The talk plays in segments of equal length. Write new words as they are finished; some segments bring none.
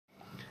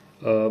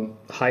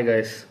Hi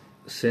guys,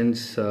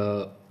 since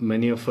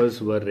many of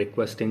us were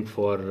requesting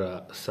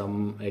for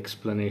some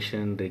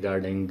explanation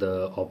regarding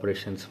the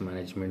operations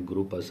management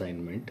group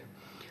assignment,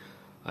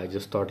 I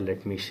just thought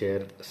let me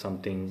share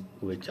something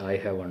which I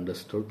have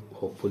understood.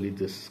 Hopefully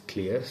this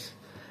clears.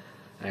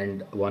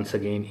 And once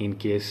again, in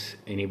case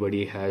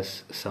anybody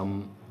has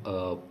some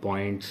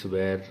points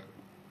where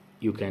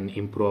you can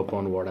improve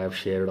upon what I've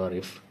shared, or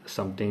if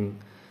something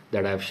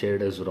that I've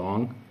shared is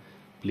wrong,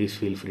 please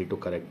feel free to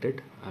correct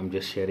it. I'm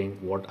just sharing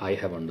what I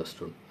have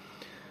understood.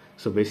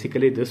 So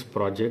basically this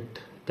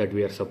project that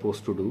we are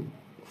supposed to do,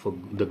 for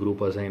the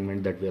group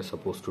assignment that we are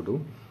supposed to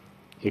do,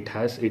 it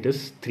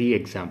is three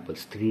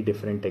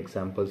different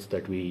examples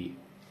that we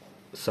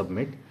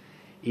submit.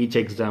 Each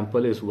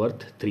example is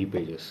worth 3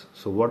 pages.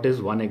 So what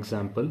is one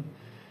example?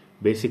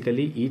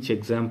 Basically each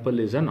example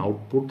is an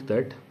output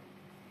that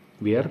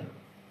we are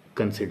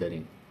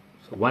considering.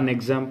 So one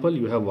example,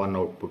 you have one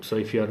output. So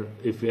if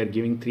we are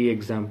giving 3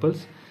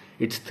 examples,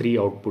 it's 3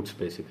 outputs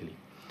basically.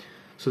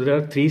 So there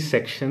are 3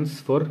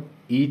 sections for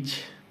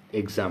each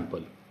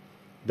example.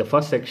 The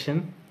first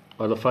section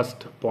or the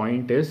first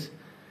point is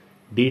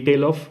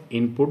detail of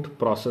input,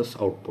 process,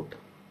 output.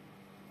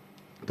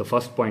 The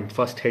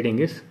first heading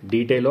is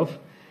detail of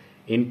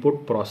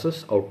input,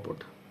 process,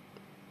 output.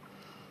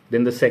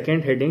 Then the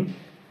second heading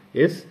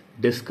is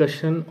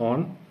discussion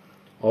on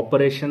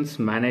operations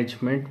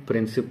management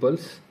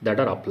principles that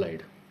are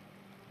applied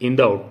in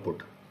the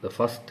output. The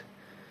first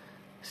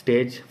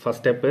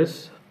step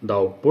is the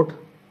output,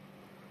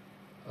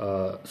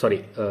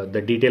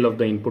 the detail of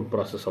the input,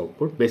 process,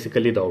 output,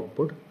 basically the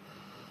output.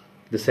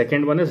 The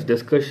second one is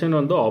discussion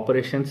on the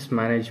operations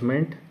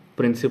management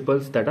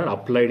principles that are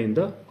applied in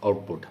the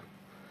output.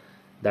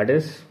 That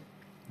is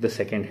the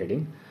second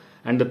heading.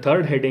 And the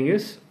third heading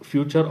is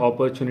future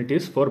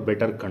opportunities for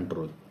better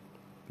control.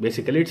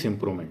 Basically it's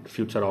improvement.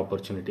 Future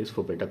opportunities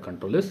for better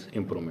control is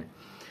improvement.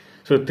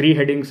 So 3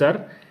 headings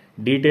are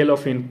detail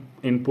of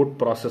input,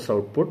 process,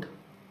 output.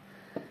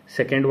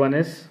 Second one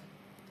is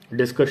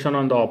discussion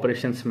on the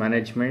operations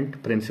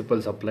management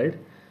principles applied.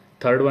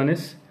 Third one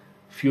is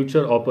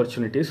future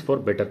opportunities for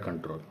better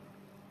control.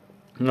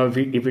 Now if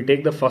we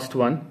take the first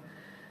one,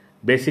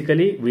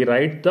 basically we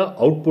write the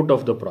output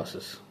of the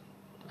process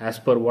as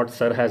per what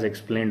sir has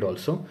explained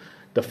also.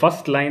 The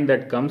first line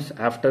that comes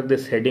after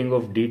this heading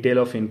of detail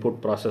of input,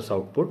 process,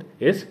 output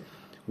is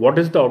what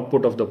is the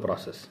output of the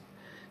process.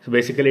 So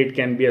basically it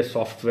can be a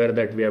software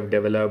that we have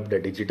developed,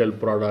 a digital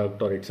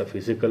product, or it's a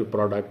physical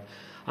product.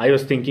 I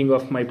was thinking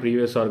of my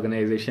previous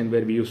organization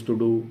where we used to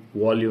do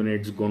wall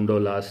units,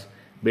 gondolas.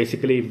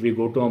 Basically if we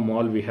go to a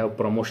mall, we have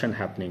promotion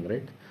happening,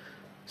 right?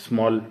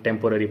 Small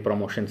temporary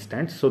promotion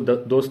stands. So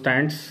those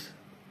stands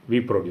we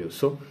produce.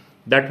 So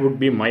that would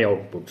be my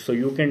output. So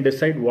you can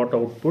decide what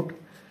output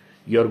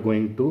you're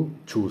going to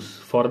choose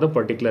for the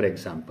particular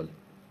example.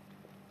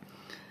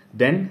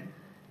 Then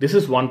this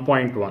is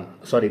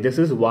 1.1. Sorry, this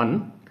is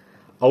one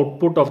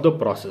output of the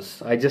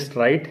process. I just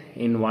write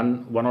in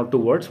one or two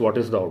words what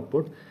is the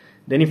output.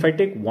 Then if I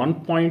take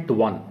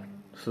 1.1,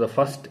 so the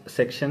first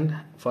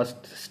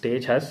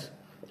stage has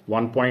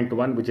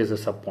 1.1, which is a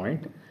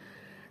subpoint.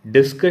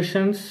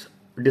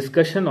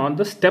 Discussion on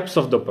the steps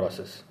of the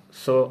process.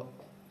 So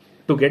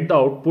to get the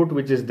output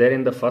which is there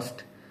in the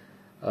first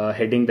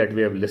heading that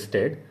we have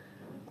listed,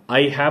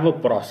 I have a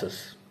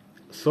process.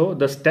 So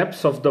the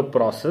steps of the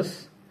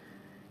process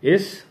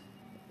is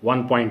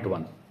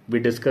 1.1. We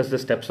discuss the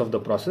steps of the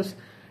process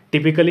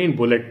typically in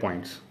bullet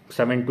points,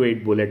 7 to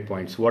 8 bullet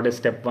points. What is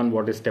step 1,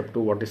 what is step 2,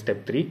 what is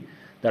step 3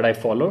 that I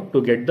follow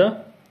to get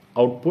the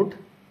output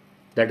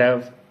that I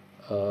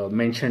have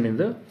mentioned in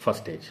the first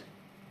stage,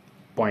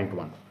 point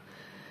 1.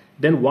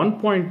 Then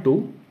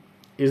 1.2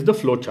 is the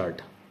flow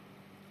chart.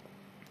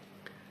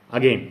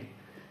 Again,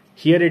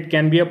 here it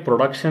can be a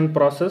production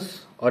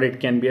process or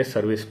it can be a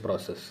service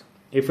process.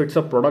 If it's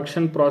a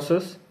production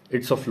process,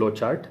 it's a flow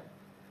chart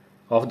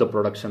of the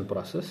production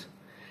process.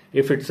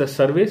 If it's a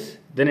service,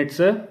 then it's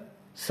a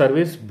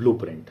service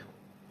blueprint.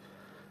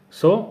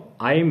 So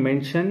I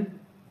mention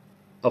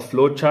a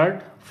flow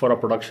chart for a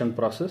production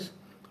process,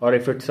 or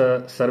if it's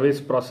a service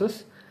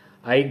process,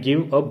 I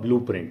give a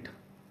blueprint,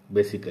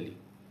 basically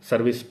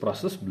service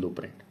process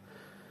blueprint.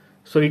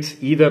 So it's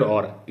either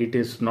or, it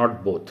is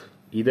not both.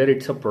 Either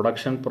it's a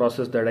production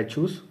process that I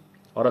choose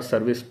or a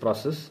service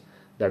process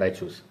that I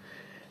choose.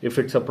 If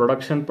it's a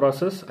production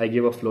process, I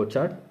give a flow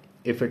chart.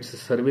 If it's a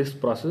service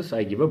process,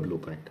 I give a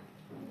blueprint.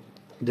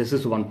 This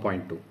is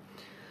 1.2.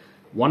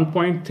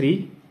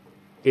 1.3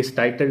 is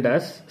titled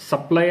as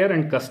supplier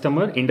and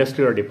customer,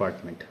 industry or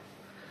department.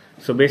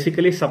 So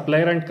basically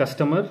supplier and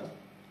customer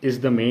is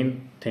the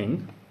main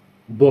thing.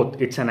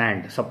 Both, it's an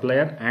and,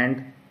 supplier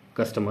and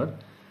customer.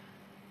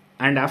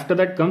 And after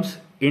that comes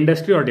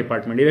industry or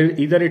department.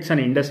 Either it's an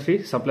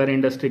industry, supplier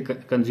industry,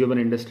 consumer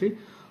industry,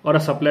 or a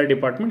supplier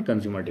department,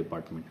 consumer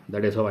department.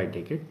 That is how I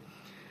take it.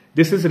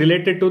 This is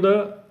related to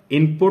the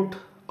input,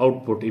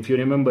 output. If you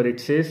remember, it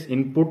says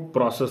input,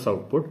 process,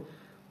 output.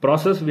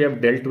 Process we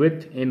have dealt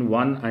with in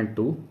 1 and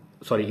 2.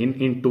 Sorry,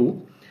 in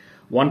 2.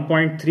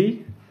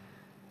 1.3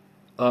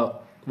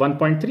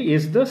 1.3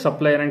 is the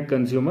supplier and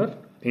consumer,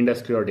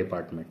 industry or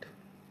department.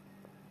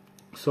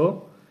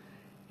 So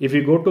if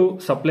we go to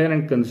supplier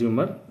and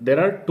consumer, there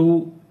are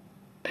two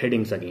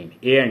headings again,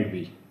 A and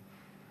B.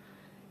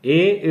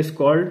 A is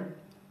called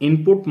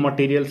input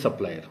material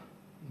supplier.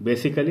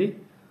 Basically,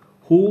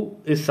 who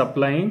is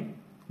supplying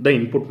the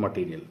input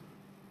material?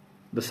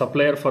 The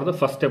supplier for the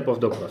first step of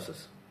the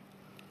process.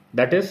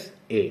 That is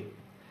A.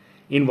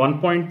 In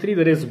 1.3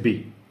 there is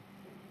B.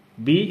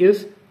 B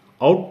is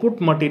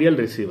output material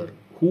receiver.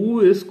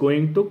 Who is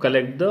going to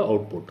collect the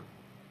output?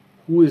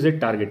 Who is it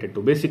targeted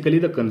to? Basically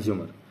the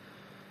consumer.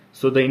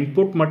 So the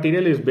input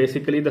material is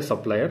basically the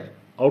supplier.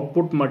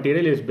 Output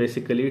material is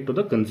basically to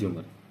the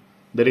consumer.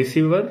 The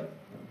receiver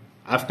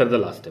after the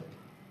last step.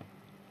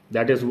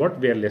 That is what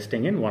we are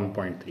listing in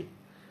 1.3.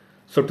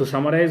 So to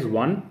summarize,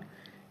 one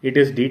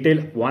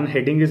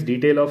heading is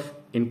detail of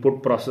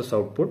input process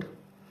output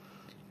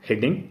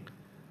heading.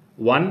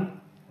 One,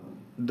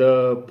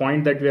 the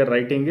point that we are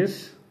writing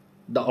is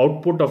the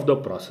output of the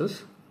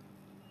process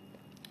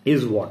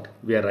is what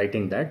we are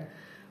writing that.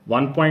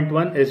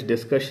 1.1 is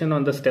discussion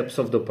on the steps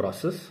of the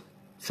process,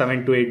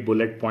 7 to 8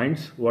 bullet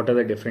points, what are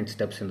the different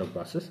steps in the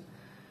process.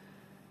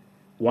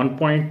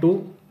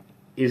 1.2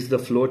 is the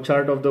flow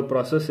chart of the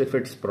process if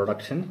it's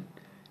production.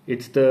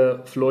 It's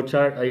the flow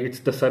chart, it's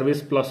the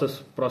service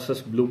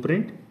process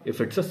blueprint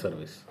if it's a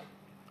service.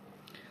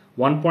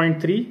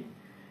 1.3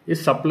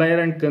 is supplier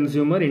and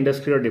consumer,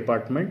 industry or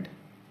department.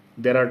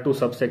 There are two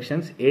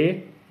subsections.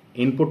 A,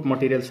 input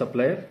material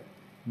supplier.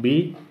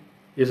 B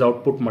is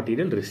output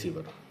material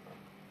receiver.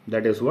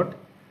 That is what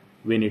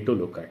we need to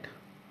look at.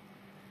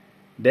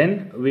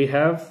 Then we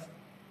have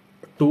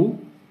 2.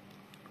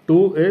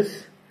 2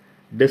 is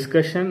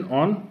discussion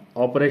on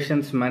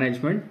operations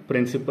management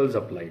principles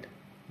applied.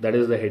 That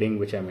is the heading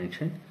which I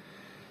mentioned.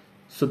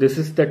 So this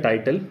is the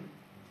title.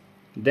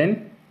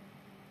 Then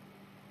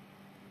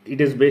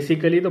it is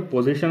basically the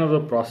position of the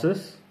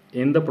process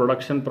in the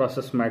production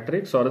process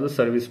matrix or the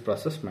service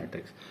process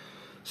matrix.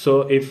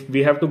 So if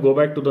we have to go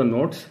back to the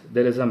notes,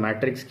 there is a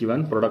matrix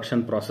given,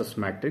 production process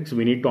matrix.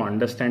 We need to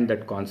understand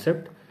that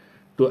concept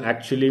to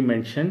actually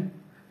mention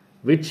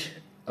which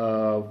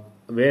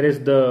where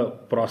is the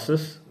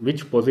process,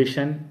 which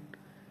position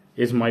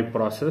is my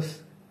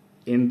process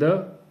in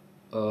the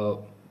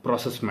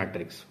process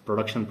matrix,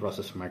 production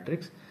process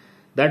matrix,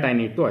 that I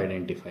need to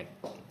identify.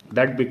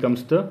 That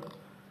becomes the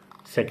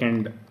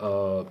second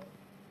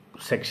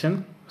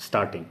section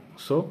starting.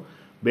 So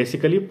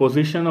basically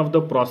position of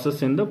the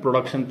process in the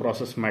production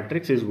process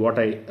matrix is what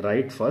I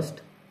write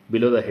first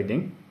below the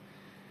heading.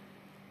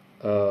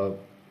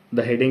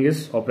 The heading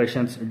is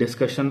operations,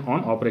 discussion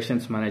on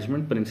operations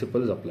management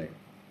principles applied.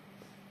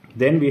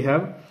 Then we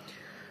have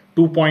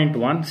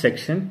 2.1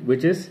 section,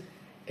 which is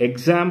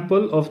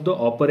example of the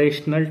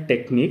operational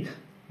technique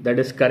that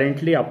is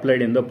currently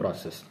applied in the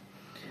process.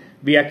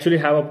 We actually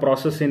have a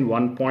process in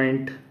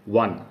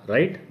 1.1,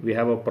 right? We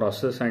have a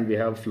process and we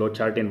have flow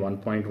chart in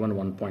 1.1,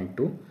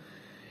 1.2.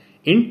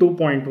 In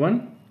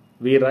 2.1,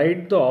 we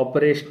write the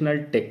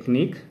operational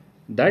technique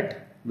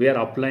that we are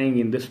applying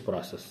in this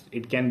process.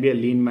 It can be a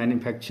lean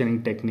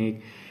manufacturing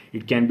technique,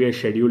 it can be a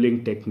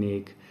scheduling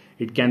technique,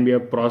 it can be a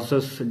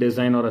process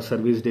design or a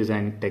service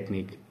design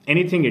technique.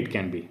 Anything it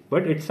can be,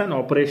 but it's an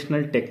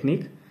operational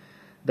technique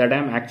that I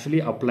am actually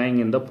applying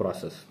in the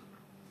process.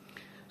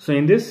 So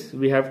in this,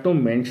 we have to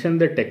mention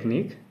the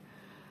technique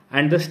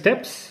and the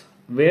steps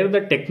where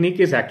the technique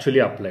is actually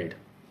applied.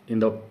 In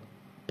the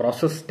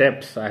process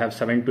steps, I have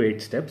 7 to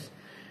 8 steps.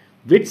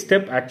 Which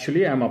step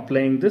actually I am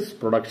applying this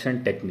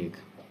production technique?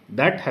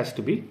 That has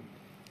to be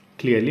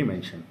clearly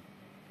mentioned.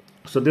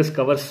 So this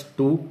covers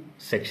 2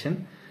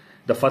 sections.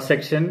 The first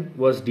section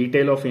was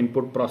detail of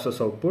input process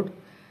output.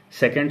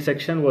 Second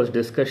section was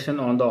discussion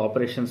on the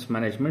operations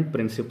management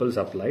principles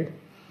applied.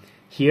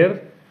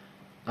 Here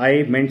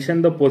I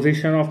mentioned the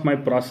position of my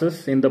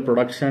process in the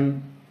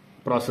production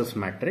process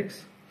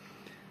matrix.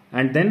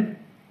 And then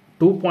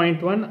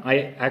 2.1,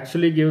 I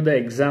actually give the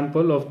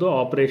example of the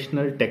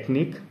operational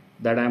technique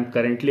that I am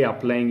currently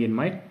applying in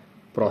my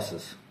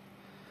process.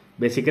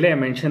 Basically, I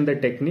mentioned the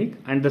technique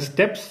and the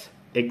steps,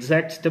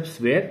 exact steps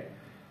where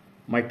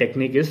my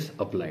technique is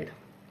applied.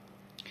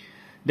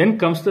 Then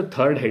comes the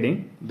third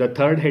heading. The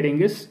third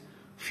heading is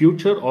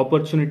future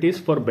opportunities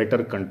for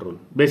better control.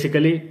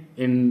 Basically,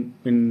 in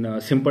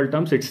simple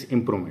terms, it's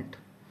improvement.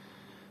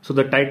 So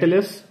the title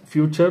is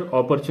future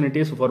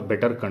opportunities for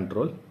better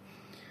control.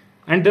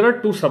 And there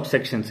are 2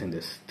 subsections in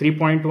this,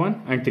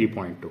 3.1 and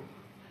 3.2.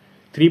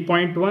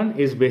 3.1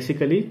 is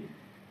basically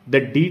the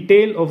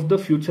detail of the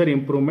future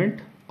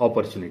improvement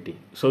opportunity.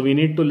 So we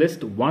need to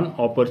list one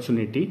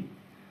opportunity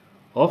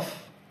of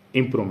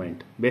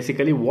improvement.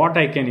 Basically what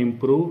I can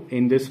improve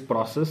in this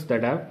process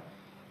that I have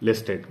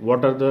listed.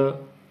 What are the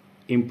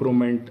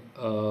improvement,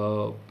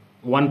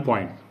 1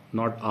 point,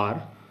 not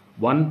R,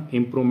 1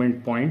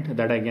 improvement point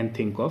that I can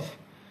think of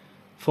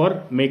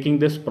for making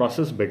this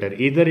process better.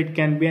 Either it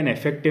can be an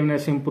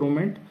effectiveness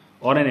improvement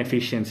or an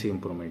efficiency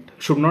improvement.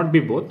 Should not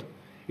be both.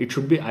 It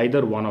should be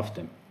either one of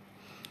them.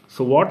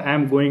 So what I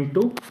am going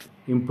to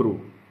improve?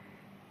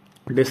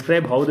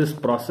 describe how this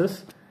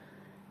process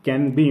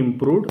can be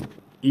improved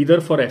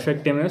either for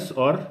effectiveness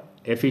or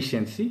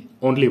efficiency,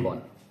 only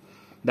one.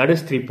 That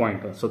is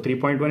 3.1. So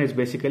 3.1 is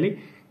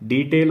basically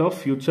detail of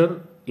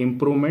future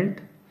improvement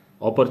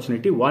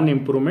opportunity, one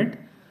improvement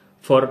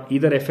for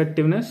either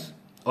effectiveness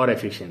or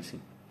efficiency.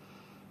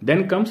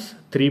 Then comes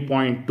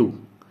 3.2.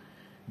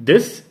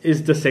 This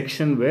is the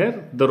section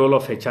where the role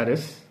of HR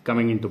is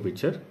coming into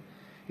picture.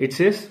 It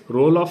says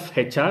role of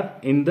HR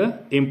in the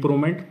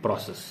improvement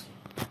process.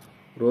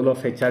 Role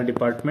of HR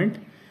department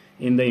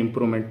in the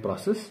improvement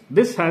process.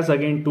 This has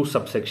again two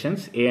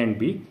subsections, A and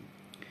B.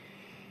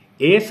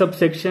 A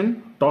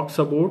subsection talks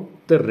about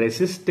the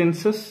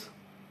resistances,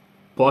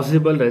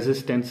 possible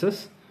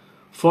resistances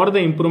for the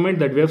improvement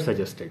that we have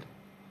suggested.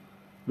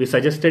 We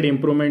suggested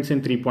improvements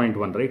in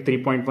 3.1, right?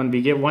 3.1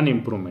 we gave one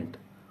improvement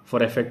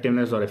for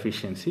effectiveness or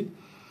efficiency.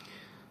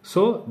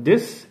 So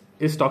this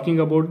is talking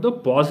about the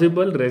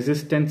possible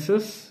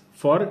resistances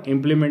for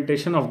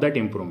implementation of that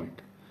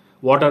improvement.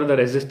 What are the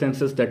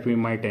resistances that we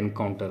might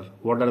encounter?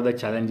 What are the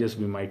challenges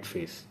we might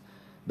face?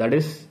 That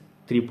is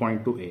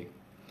 3.2A.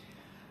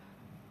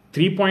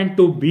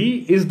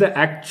 3.2B is the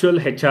actual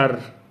HR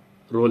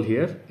role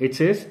here. It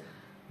says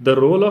the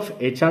role of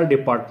HR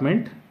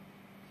department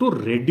to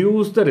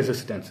reduce the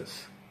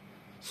resistances.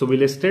 So we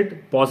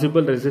listed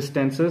possible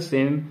resistances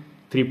in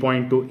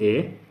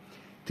 3.2A.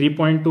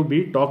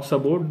 3.2B talks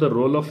about the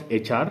role of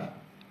HR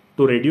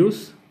to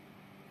reduce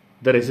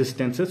the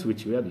resistances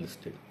which we have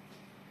listed.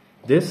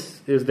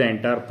 This is the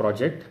entire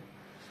project.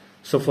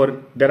 So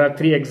there are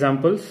three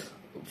examples.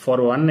 For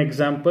one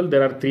example,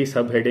 there are three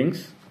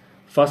subheadings.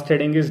 First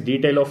heading is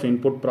detail of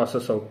input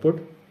process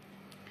output.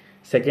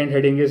 Second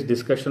heading is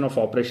discussion of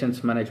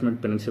operations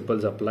management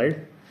principles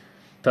applied.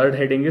 Third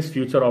heading is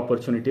future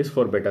opportunities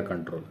for better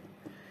control.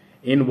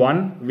 In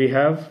one, we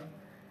have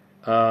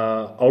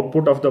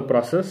output of the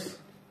process.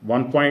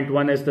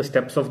 1.1 is the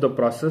steps of the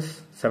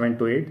process, 7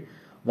 to 8.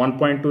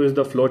 1.2 is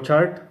the flow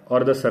chart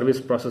or the service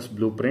process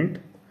blueprint.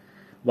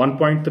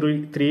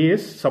 1.3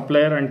 is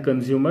supplier and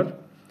consumer.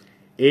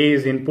 A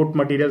is input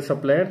material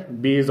supplier,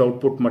 B is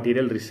output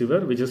material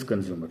receiver, which is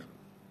consumer.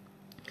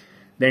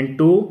 Then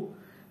 2,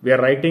 we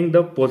are writing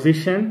the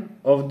position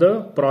of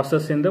the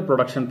process in the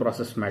production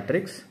process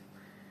matrix.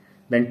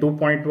 Then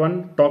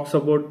 2.1 talks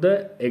about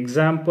the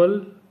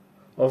example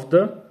of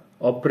the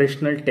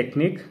operational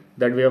technique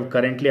that we have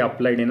currently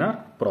applied in our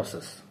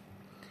process.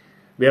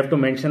 We have to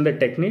mention the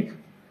technique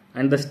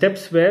and the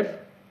steps where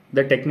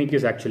the technique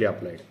is actually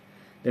applied.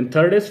 Then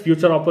third is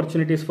future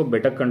opportunities for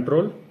better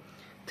control.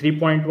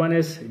 3.1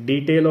 is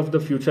detail of the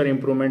future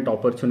improvement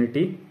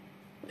opportunity,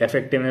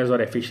 effectiveness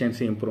or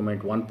efficiency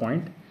improvement 1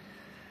 point.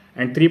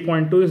 And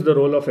 3.2 is the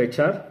role of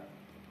HR.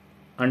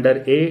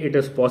 Under A, it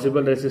is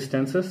possible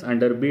resistances.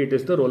 Under B, it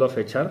is the role of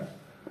HR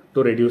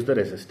to reduce the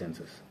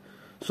resistances.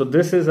 So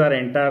this is our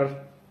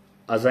entire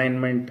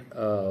assignment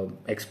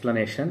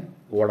explanation,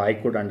 what I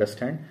could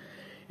understand.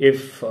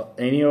 If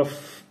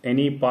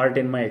any part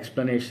in my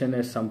explanation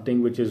is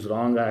something which is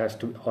wrong has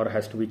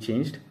to be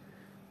changed,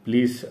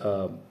 please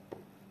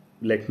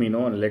let me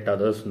know and let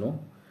others know.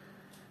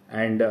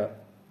 And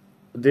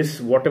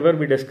this whatever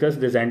we discussed,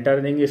 this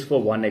entire thing is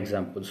for one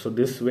example. So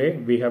this way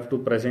we have to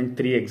present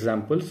 3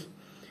 examples,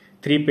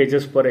 3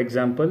 pages per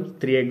example.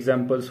 3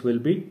 examples will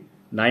be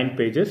 9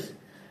 pages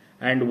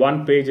and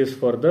 1 page is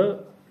for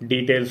the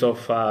details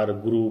of our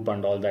group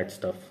and all that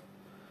stuff.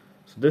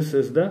 So this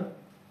is the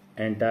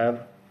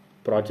entire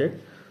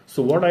project.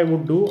 So what I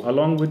would do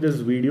along with this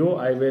video,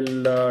 I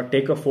will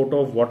take a photo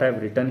of what I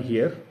have written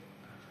here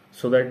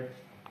so that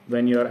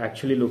when you are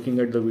actually looking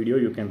at the video,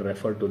 you can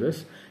refer to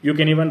this. You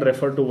can even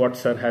refer to what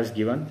sir has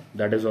given.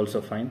 That is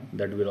also fine.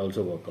 That will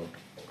also work out.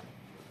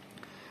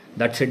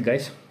 That's it,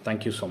 guys.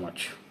 Thank you so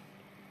much.